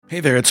Hey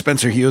there, it's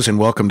Spencer Hughes, and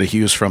welcome to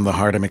Hughes from the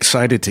Heart. I'm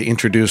excited to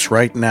introduce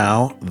right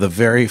now the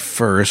very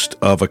first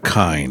of a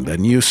kind, a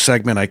new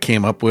segment I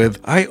came up with.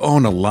 I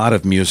own a lot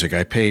of music.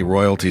 I pay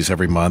royalties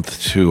every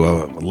month to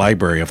a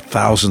library of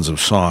thousands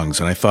of songs,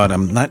 and I thought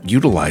I'm not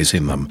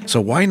utilizing them.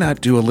 So why not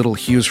do a little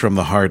Hughes from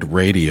the Heart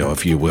radio,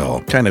 if you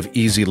will? Kind of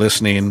easy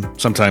listening,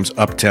 sometimes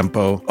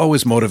up-tempo,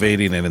 always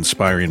motivating and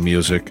inspiring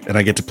music, and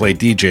I get to play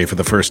DJ for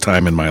the first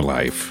time in my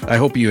life. I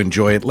hope you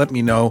enjoy it. Let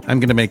me know. I'm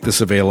going to make this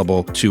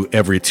available to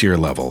every tier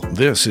level.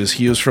 This is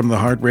Hughes from the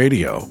Heart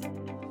Radio.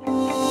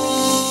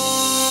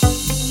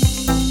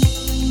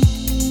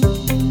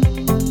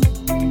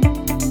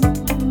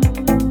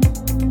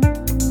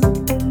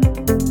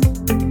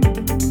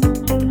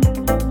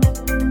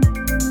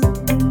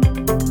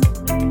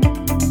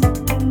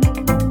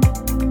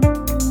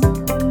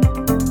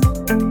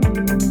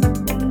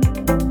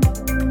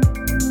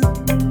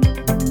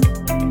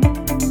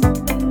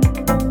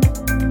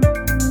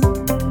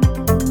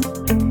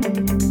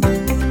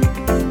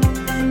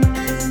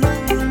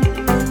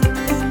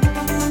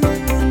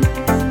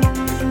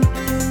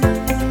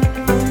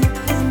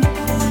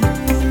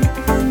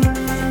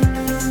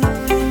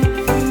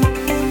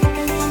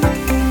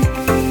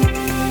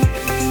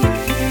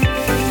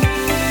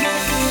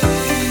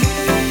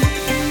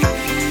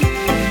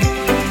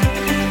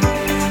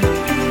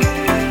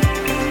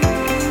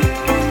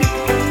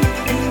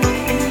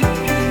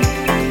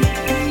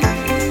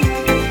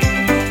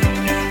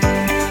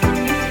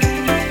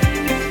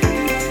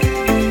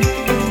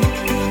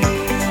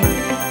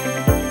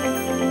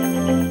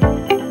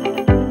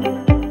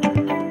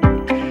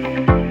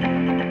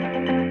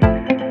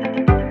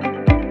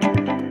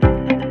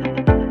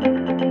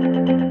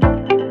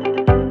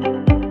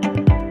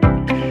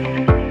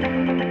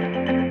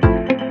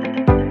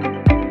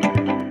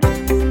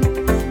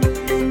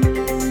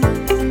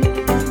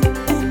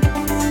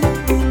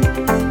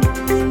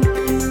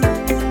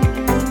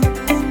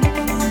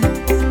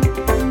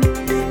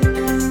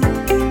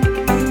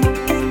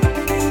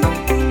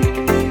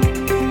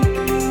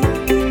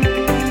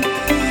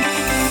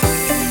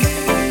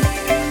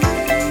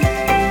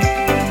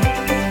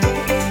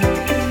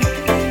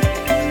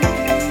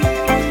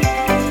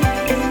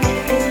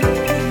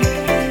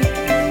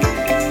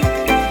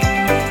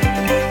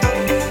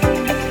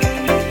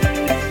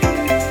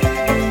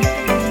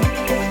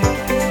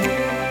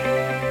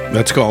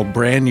 That's called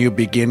Brand New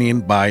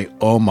Beginning by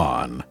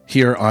Oman.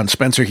 Here on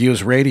Spencer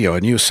Hughes Radio,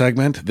 a new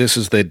segment. This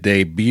is the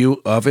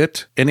debut of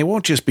it. And it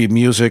won't just be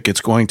music. It's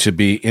going to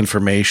be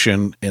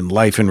information and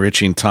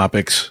life-enriching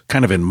topics,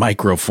 kind of in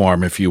micro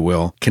form, if you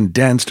will.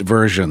 Condensed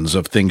versions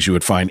of things you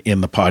would find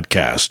in the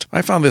podcast.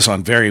 I found this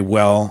on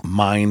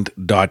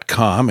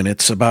verywellmind.com, and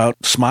it's about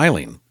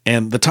smiling.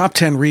 And the top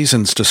 10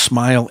 reasons to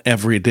smile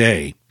every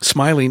day.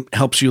 Smiling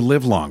helps you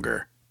live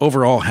longer.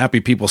 Overall,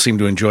 happy people seem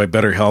to enjoy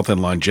better health and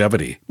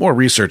longevity. More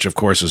research, of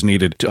course, is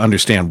needed to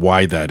understand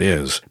why that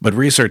is. But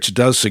research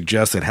does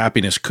suggest that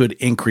happiness could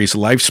increase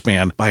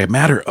lifespan by a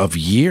matter of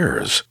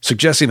years,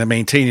 suggesting that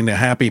maintaining a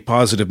happy,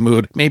 positive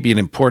mood may be an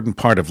important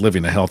part of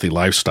living a healthy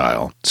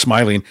lifestyle.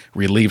 Smiling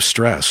relieves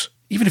stress,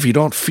 even if you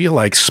don't feel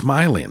like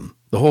smiling.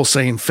 The whole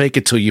saying, fake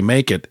it till you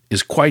make it,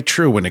 is quite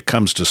true when it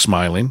comes to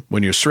smiling.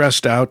 When you're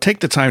stressed out, take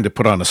the time to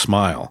put on a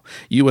smile.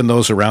 You and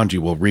those around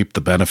you will reap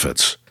the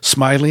benefits.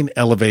 Smiling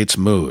elevates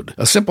mood.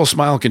 A simple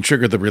smile can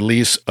trigger the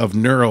release of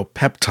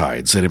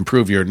neuropeptides that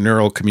improve your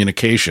neural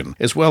communication,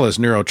 as well as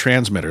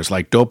neurotransmitters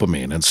like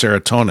dopamine and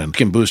serotonin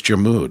can boost your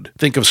mood.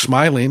 Think of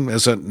smiling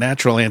as a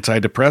natural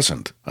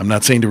antidepressant. I'm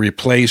not saying to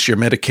replace your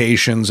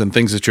medications and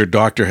things that your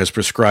doctor has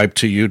prescribed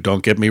to you,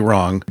 don't get me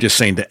wrong. I'm just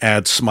saying to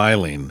add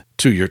smiling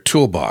to your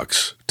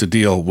toolbox to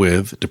deal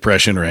with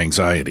depression or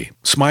anxiety.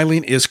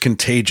 Smiling is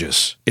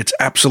contagious. It's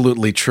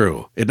absolutely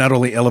true. It not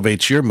only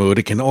elevates your mood,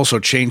 it can also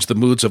change the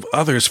moods of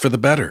others for the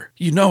better.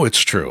 You know it's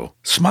true.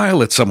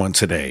 Smile at someone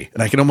today,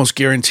 and I can almost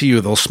guarantee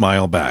you they'll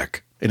smile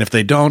back. And if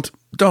they don't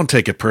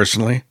take it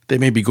personally. They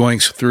may be going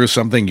through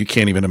something you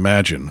can't even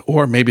imagine,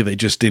 or maybe they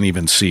just didn't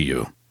even see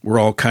you. We're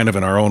all kind of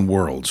in our own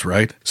worlds,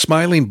 right?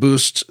 Smiling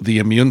boosts the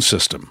immune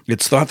system.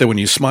 It's thought that when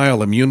you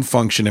smile, immune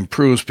function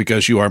improves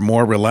because you are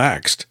more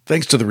relaxed,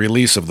 thanks to the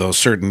release of those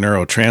certain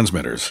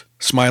neurotransmitters.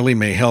 Smiling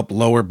may help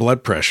lower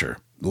blood pressure.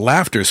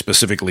 Laughter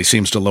specifically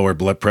seems to lower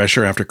blood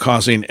pressure after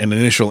causing an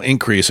initial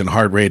increase in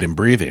heart rate and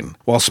breathing.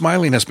 While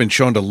smiling has been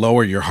shown to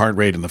lower your heart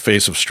rate in the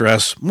face of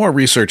stress, more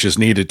research is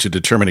needed to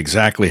determine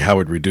exactly how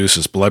it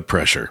reduces blood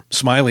pressure.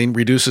 Smiling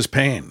reduces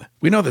pain.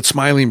 We know that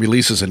smiling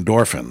releases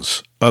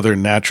endorphins, other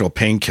natural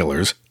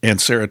painkillers, and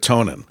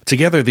serotonin.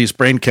 Together, these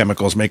brain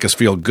chemicals make us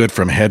feel good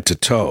from head to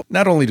toe.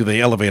 Not only do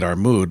they elevate our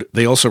mood,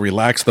 they also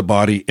relax the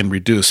body and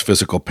reduce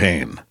physical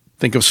pain.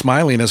 Think of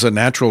smiling as a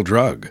natural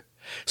drug.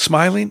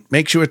 Smiling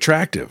makes you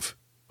attractive.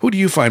 Who do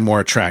you find more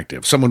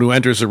attractive? Someone who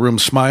enters a room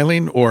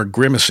smiling or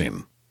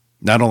grimacing?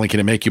 Not only can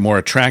it make you more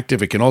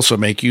attractive, it can also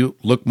make you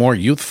look more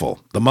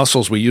youthful. The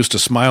muscles we use to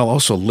smile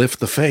also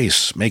lift the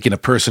face, making a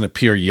person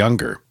appear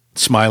younger.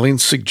 Smiling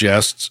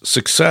suggests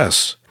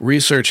success.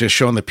 Research has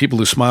shown that people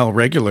who smile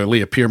regularly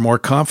appear more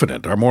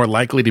confident, are more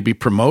likely to be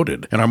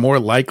promoted, and are more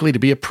likely to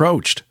be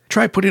approached.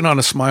 Try putting on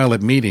a smile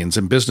at meetings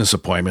and business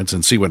appointments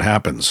and see what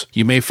happens.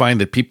 You may find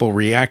that people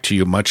react to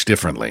you much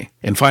differently.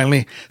 And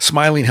finally,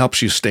 smiling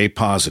helps you stay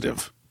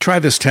positive. Try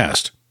this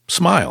test.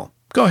 Smile.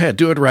 Go ahead,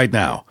 do it right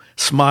now.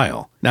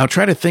 Smile. Now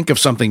try to think of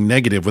something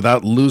negative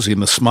without losing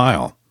the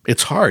smile.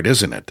 It's hard,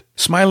 isn't it?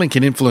 Smiling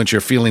can influence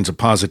your feelings of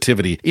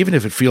positivity, even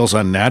if it feels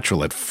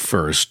unnatural at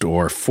first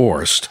or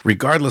forced.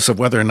 Regardless of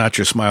whether or not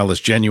your smile is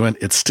genuine,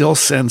 it still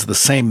sends the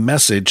same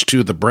message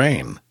to the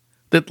brain,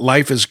 that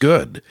life is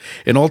good,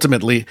 and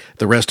ultimately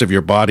the rest of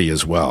your body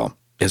as well.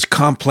 As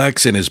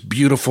complex and as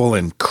beautiful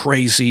and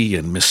crazy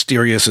and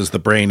mysterious as the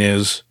brain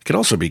is, it can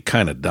also be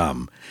kind of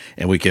dumb,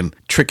 and we can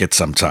trick it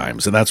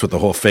sometimes, and that's what the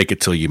whole fake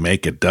it till you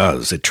make it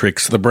does. It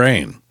tricks the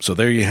brain. So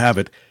there you have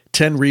it.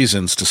 10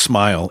 reasons to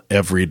smile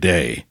every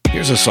day.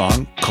 Here's a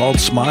song called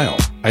Smile.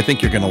 I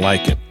think you're going to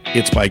like it.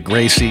 It's by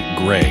Gracie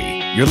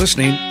Gray. You're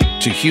listening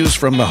to Hughes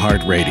from the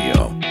Heart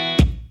Radio.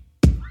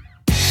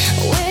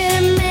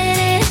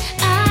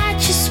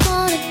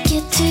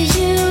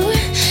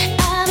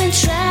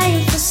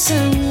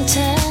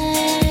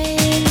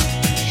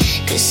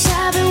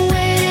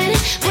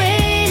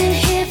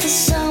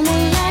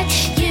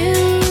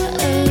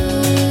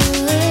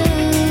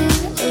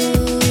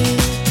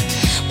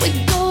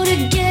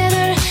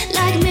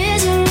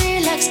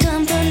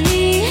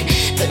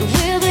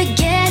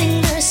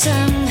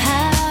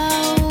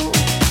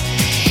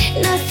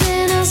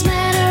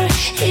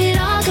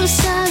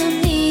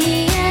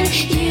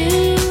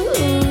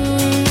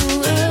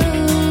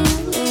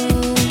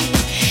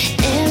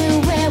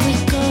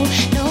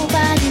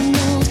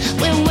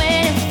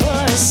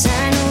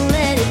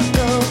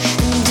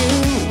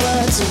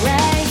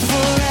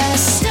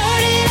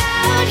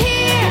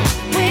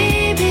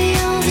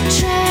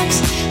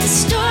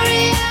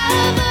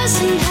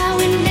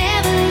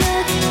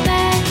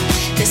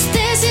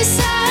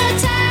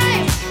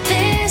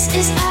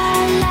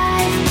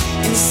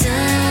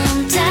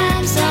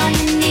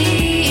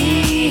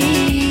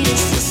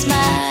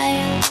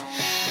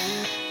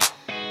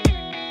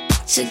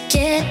 To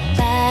get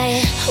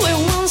by, we're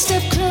one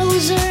step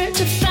closer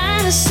to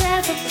find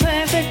ourselves a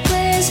perfect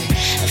place,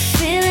 a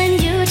feeling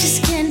you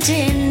just can't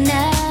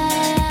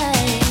deny.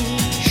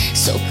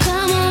 So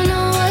come on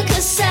over,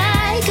 'cause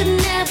I could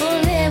never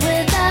live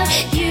without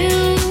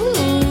you.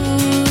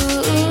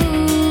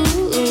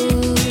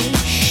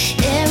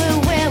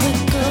 Everywhere we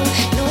go,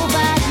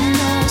 nobody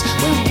knows.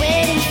 We're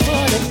waiting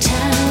for the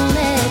time to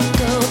let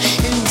go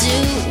and do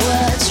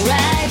what's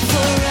right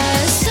for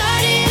us.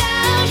 Started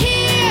out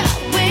here,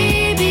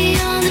 way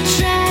beyond the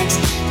tracks.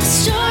 The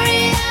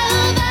story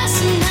of us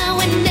and how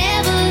we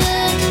never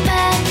look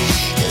back.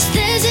 'Cause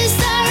this is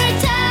our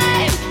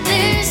time,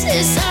 this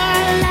is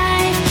our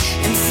life.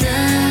 And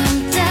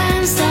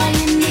sometimes all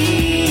you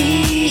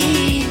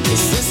need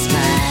is a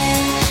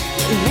smile.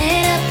 You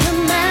made up your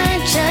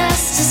mind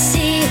just to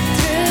see it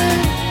through.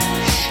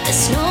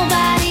 There's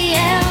nobody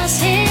else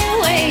here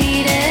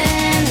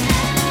waiting.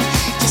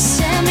 Just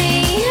tell me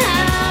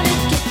how to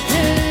get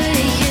through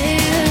to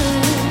you.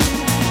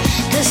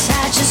 'Cause I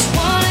just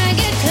wanna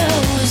get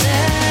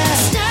closer.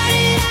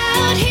 Started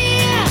out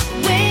here,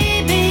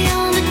 way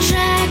beyond the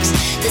tracks.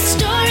 The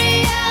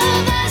story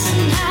of us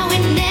and how we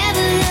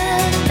never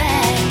look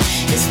back.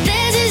 'Cause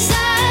this is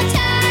our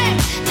time,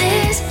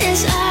 this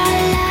is our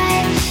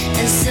life.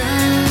 And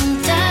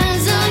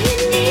sometimes all you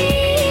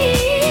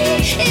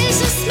need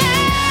is a smile.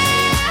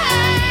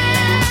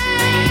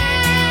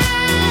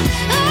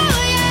 Oh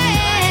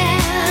yeah.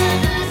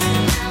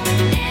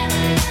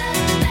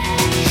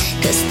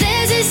 'Cause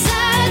this is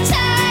our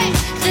time,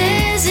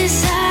 this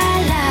is our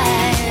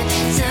life.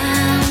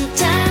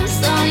 Sometimes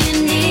all you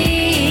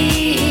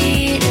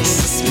need is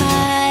a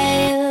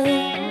smile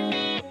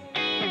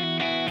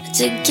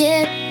to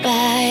get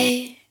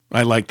by.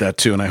 I like that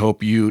too, and I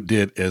hope you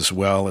did as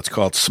well. It's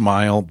called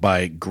Smile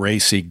by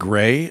Gracie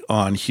Gray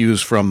on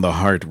Hughes from the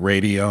Heart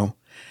Radio.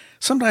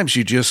 Sometimes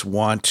you just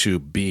want to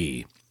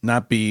be,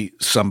 not be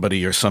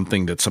somebody or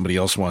something that somebody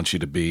else wants you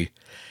to be,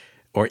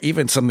 or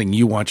even something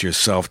you want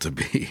yourself to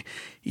be.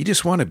 You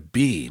just want to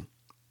be.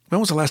 When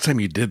was the last time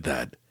you did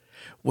that?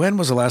 When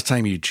was the last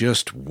time you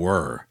just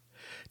were?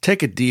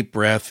 Take a deep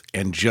breath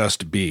and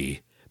just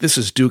be. This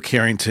is Duke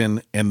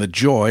Harrington and the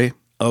joy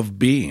of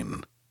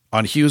being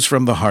on Hughes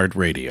from the Heart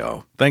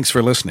Radio. Thanks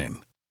for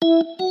listening.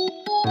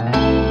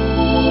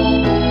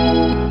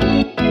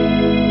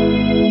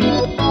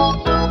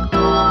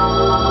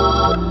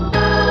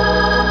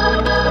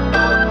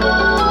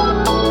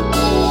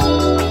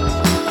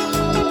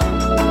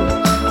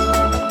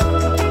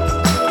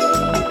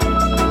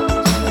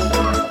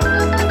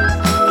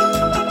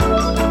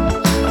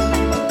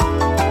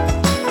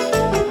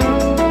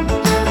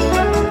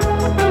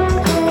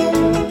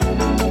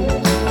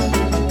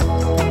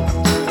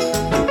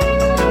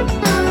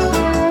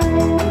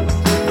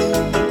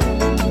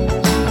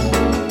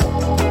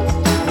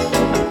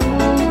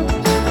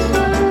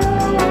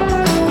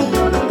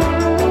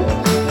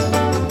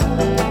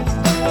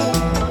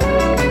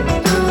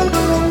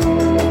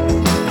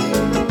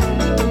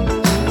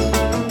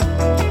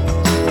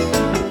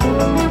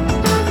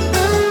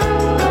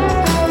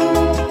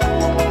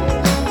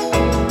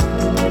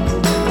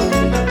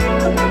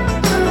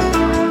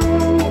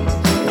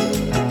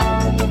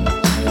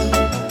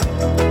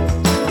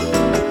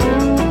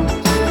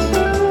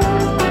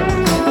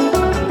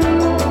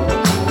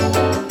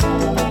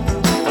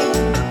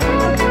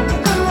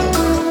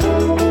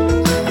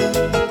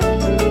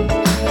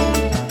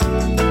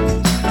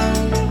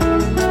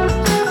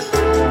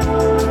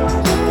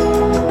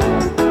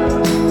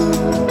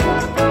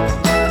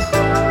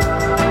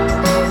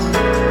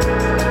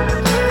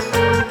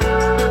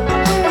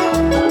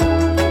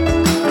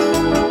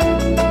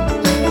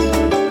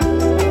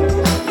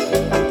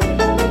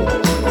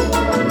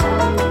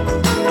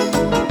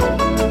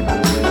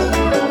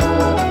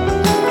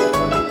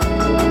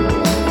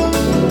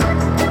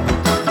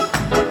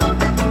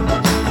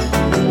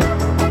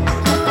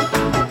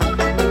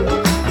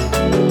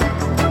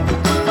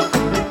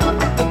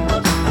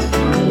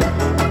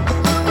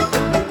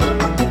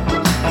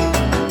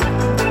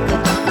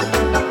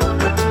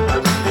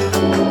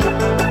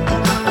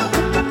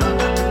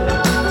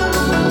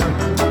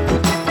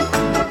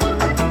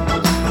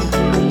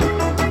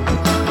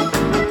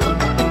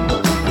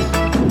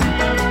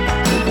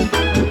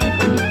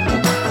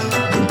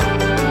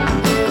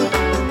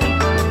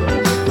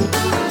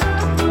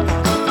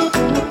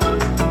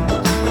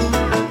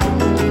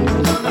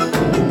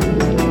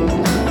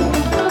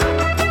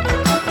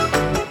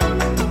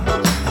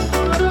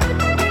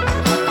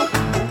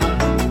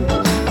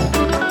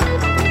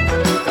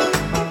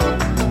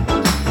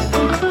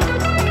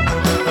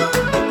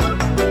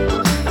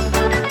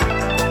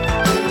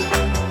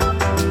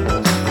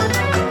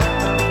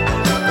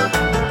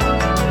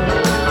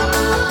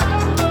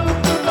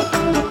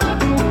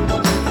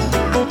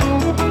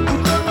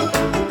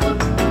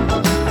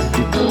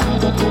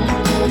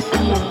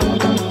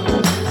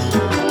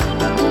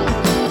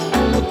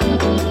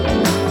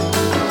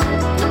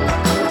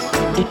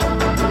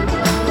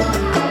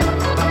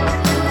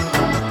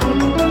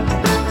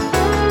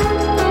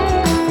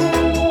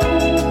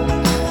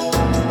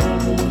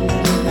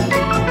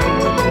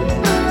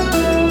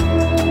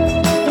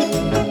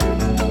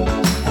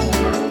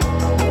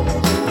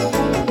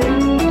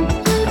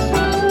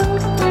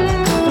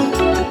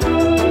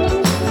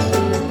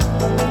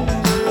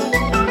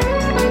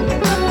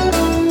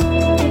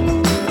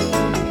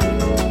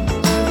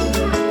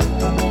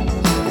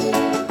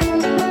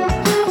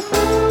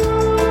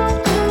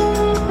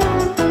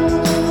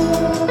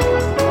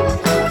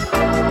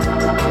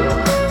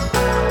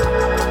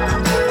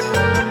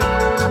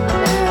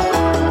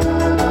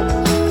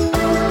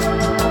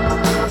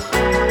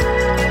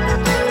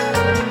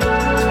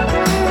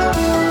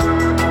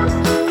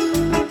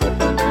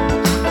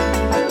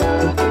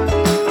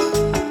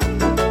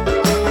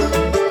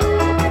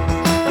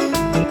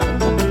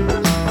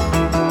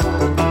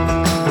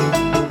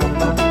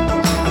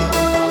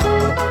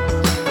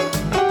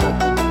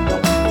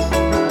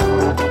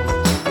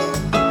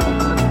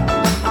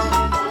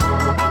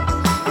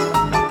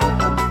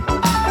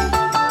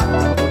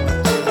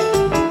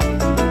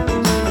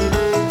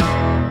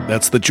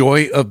 That's The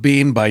Joy of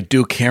Being by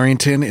Duke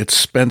Harrington. It's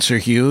Spencer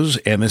Hughes,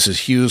 and this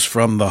is Hughes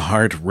from the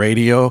Heart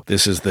Radio.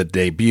 This is the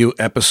debut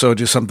episode,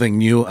 just something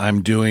new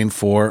I'm doing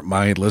for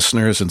my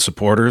listeners and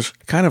supporters.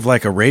 Kind of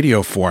like a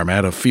radio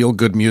format of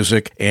feel-good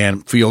music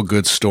and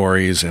feel-good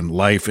stories and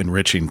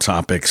life-enriching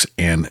topics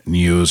and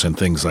news and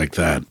things like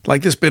that.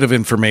 Like this bit of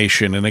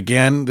information, and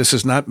again, this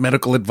is not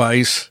medical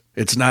advice.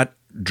 It's not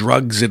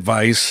drugs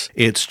advice.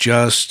 It's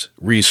just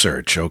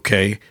research,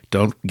 okay?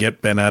 Don't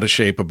get bent out of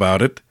shape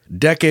about it.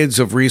 Decades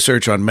of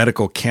research on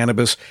medical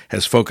cannabis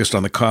has focused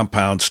on the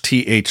compounds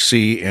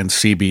THC and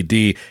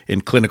CBD in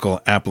clinical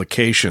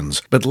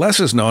applications, but less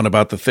is known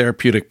about the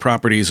therapeutic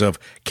properties of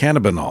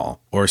cannabinol,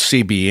 or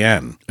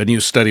CBN. A new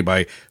study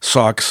by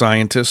Salk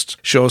scientists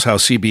shows how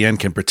CBN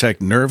can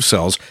protect nerve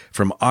cells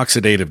from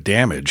oxidative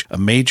damage, a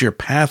major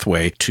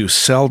pathway to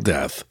cell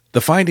death. The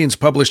findings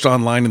published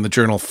online in the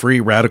journal Free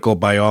Radical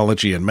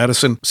Biology and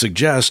Medicine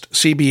suggest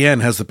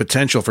CBN has the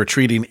potential for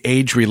treating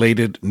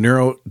age-related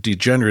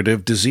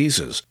neurodegenerative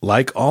diseases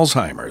like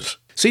Alzheimer's.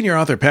 Senior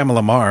author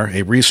Pamela Marr,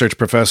 a research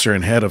professor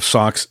and head of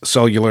Salk's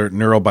Cellular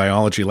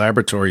Neurobiology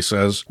Laboratory,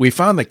 says, "We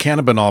found that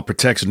cannabinol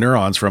protects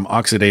neurons from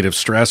oxidative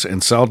stress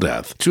and cell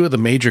death, two of the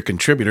major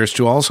contributors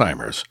to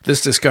Alzheimer's.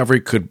 This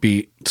discovery could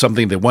be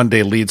something that one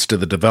day leads to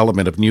the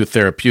development of new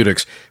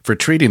therapeutics for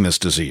treating this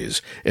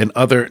disease and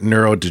other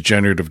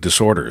neurodegenerative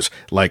disorders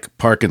like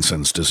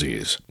Parkinson's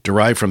disease.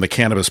 Derived from the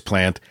cannabis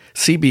plant,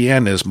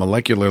 CBN is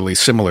molecularly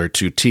similar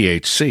to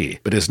THC,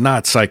 but is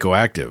not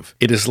psychoactive.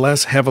 It is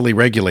less heavily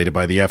regulated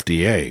by the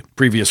FDA.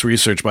 Previous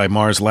research by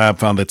Marr's lab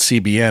found that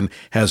CBN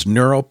has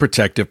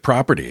neuroprotective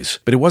properties,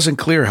 but it wasn't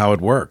clear how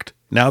it worked.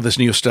 Now this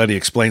new study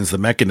explains the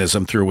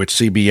mechanism through which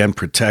CBN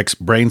protects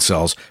brain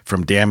cells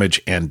from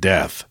damage and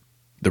death.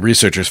 The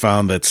researchers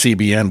found that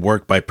CBN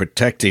worked by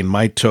protecting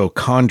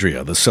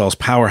mitochondria, the cell's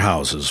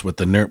powerhouses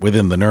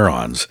within the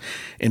neurons.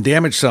 In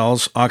damaged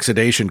cells,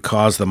 oxidation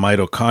caused the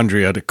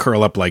mitochondria to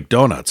curl up like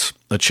donuts,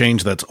 a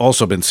change that's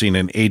also been seen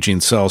in aging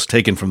cells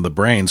taken from the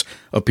brains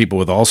of people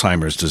with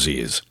Alzheimer's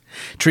disease.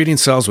 Treating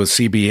cells with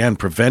CBN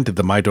prevented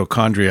the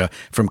mitochondria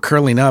from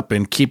curling up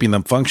and keeping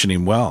them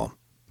functioning well.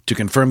 To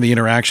confirm the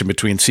interaction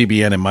between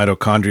CBN and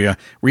mitochondria,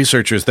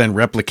 researchers then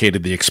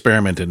replicated the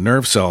experiment in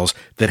nerve cells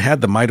that had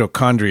the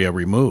mitochondria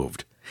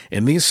removed.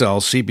 In these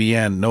cells,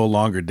 CBN no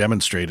longer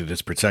demonstrated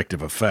its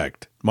protective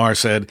effect. Marr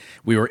said,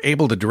 "We were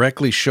able to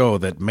directly show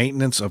that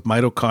maintenance of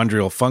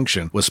mitochondrial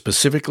function was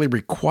specifically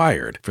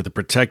required for the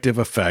protective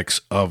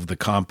effects of the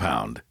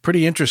compound."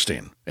 Pretty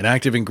interesting. An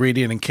active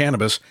ingredient in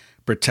cannabis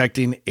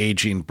protecting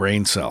aging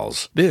brain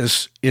cells.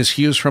 This is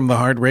Hughes from the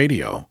Heart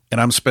Radio, and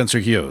I'm Spencer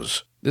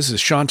Hughes. This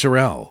is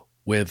Chanterelle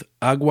with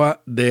Agua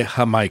de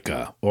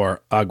Jamaica,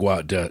 or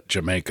Agua de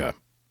Jamaica,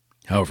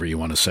 however you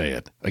want to say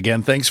it.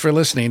 Again, thanks for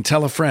listening.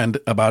 Tell a friend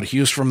about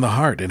Hughes from the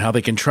Heart and how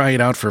they can try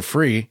it out for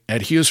free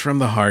at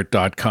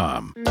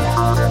hughesfromtheheart.com.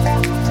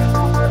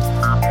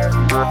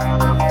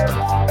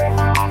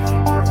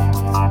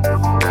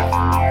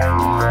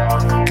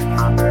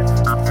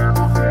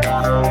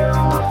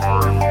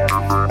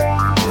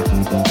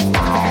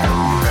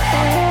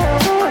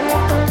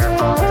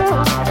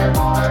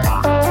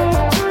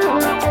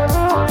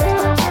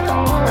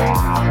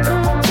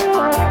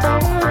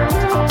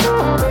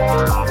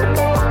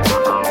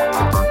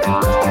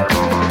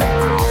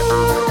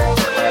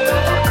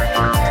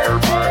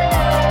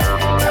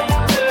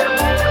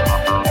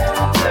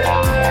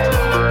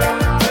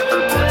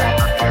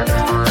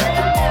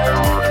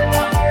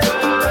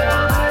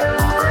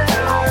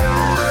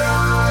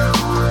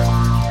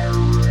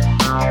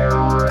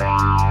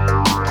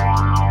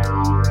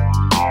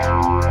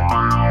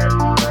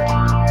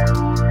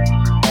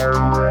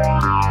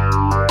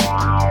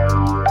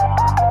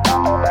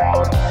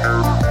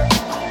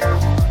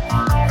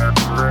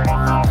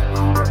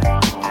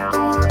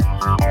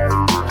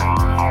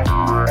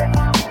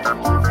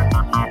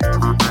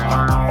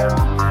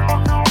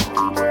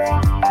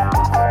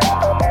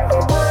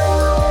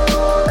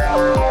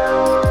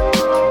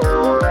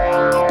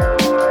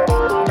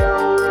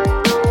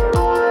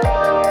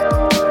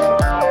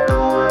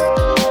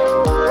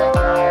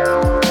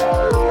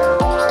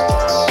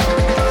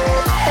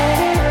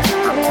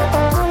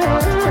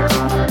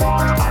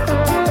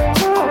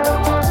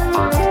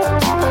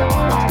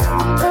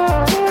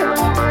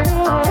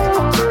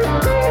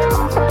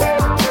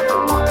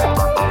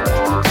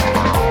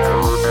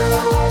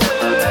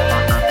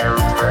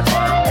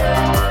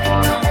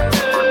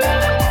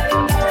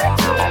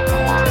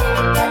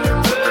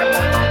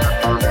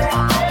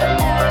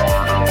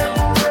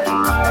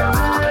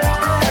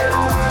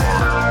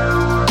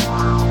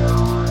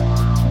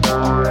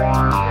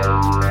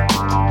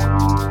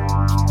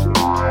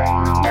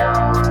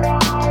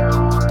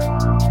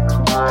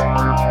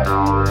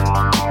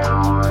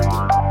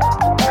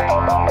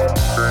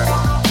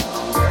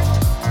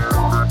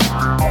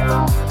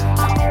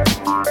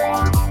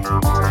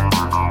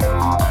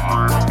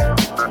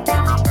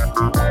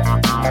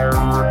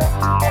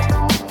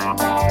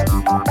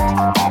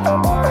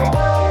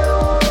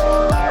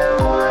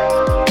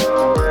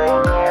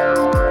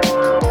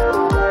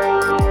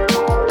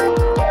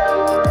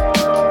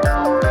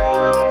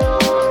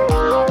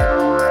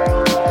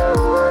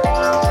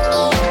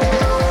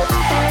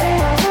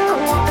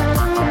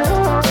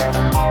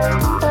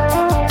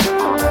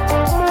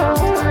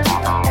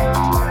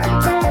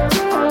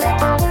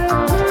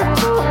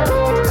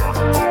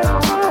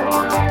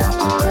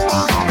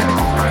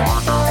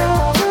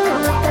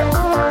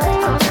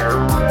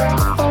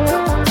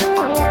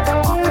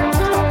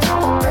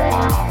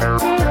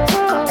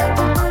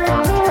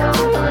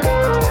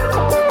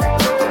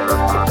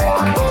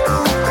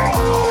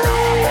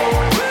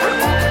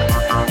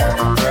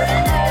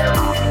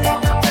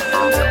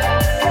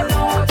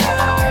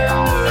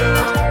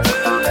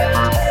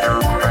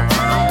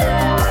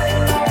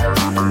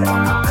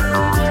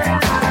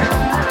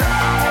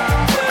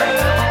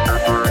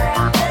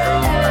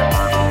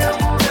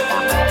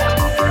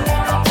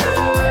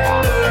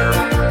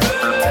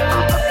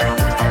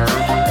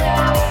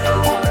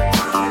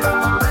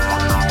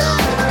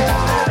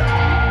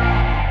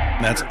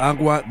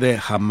 Agua de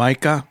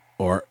Jamaica,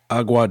 or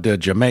Agua de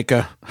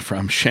Jamaica,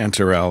 from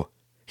Chanterelle,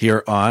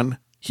 here on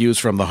Hues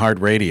from the Heart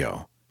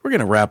Radio. We're going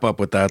to wrap up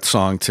with that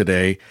song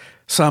today.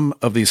 Some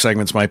of these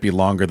segments might be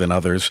longer than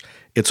others.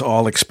 It's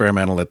all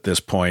experimental at this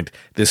point.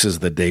 This is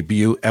the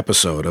debut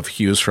episode of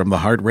Hues from the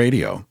Heart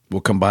Radio. We'll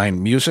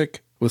combine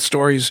music with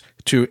stories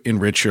to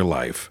enrich your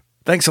life.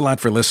 Thanks a lot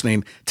for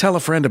listening. Tell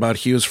a friend about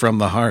Hues from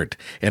the Heart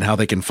and how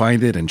they can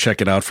find it and check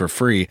it out for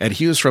free at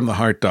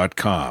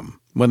huesfromtheheart.com.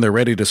 When they're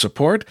ready to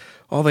support,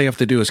 all they have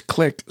to do is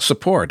click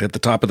support at the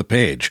top of the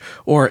page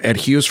or at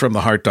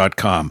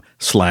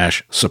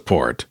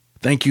huesfromtheheart.com/support.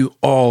 Thank you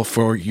all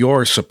for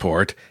your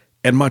support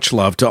and much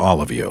love to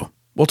all of you.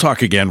 We'll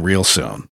talk again real soon.